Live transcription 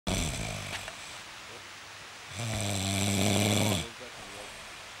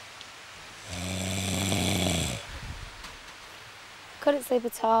couldn't sleep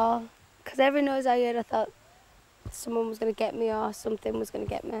at all. Because every noise I heard, I thought someone was going to get me or something was going to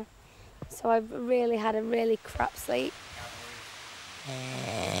get me. So I really had a really crap sleep.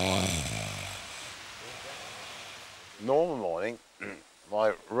 Normal morning,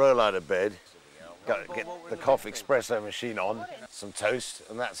 I roll out of bed, get the coffee espresso machine on, some toast,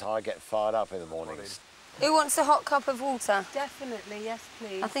 and that's how I get fired up in the mornings. Who wants a hot cup of water? Definitely, yes,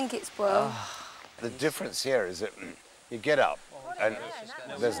 please. I think it's boiled. The difference here is that you get up and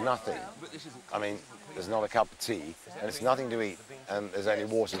there's nothing. I mean, there's not a cup of tea, and it's nothing to eat, and there's only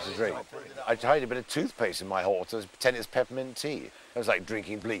water to drink. I tried a bit of toothpaste in my hot water, pretend it's peppermint tea. It was like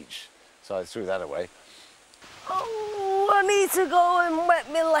drinking bleach, so I threw that away. Oh, I need to go and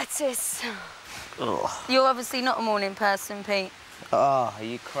wet my lettuce. Oh. You're obviously not a morning person, Pete. Oh, are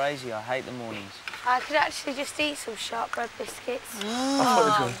you crazy? I hate the mornings. I could actually just eat some shortbread biscuits.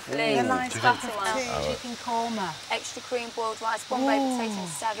 Oh, please. A nice butter chicken korma. Extra cream boiled rice, Bombay potato and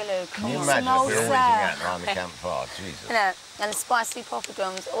staggerloo. Can you imagine if we were all eating that around the campfire? Jesus. You know, and the spicy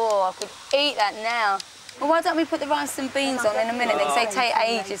poppadoms. Oh, I could eat that now. Well, why don't we put the rice and beans on in a minute? Because they take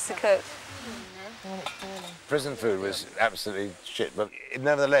ages to cook. Prison food was absolutely shit, but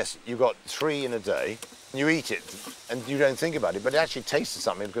nevertheless, you got 3 in a day, you eat it, and you don't think about it, but it actually tasted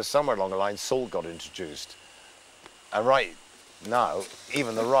something because somewhere along the line, salt got introduced. And right now,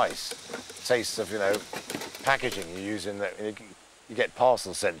 even the rice tastes of, you know, packaging you use in the, you get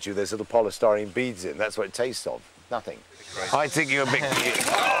parcels sent to you, there's little polystyrene beads in, that's what it tastes of, nothing. I think you're a big...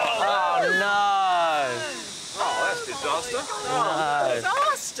 Oh, no! Oh, that's disaster. No.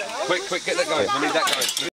 Disaster? Quick, get that going. We need that going.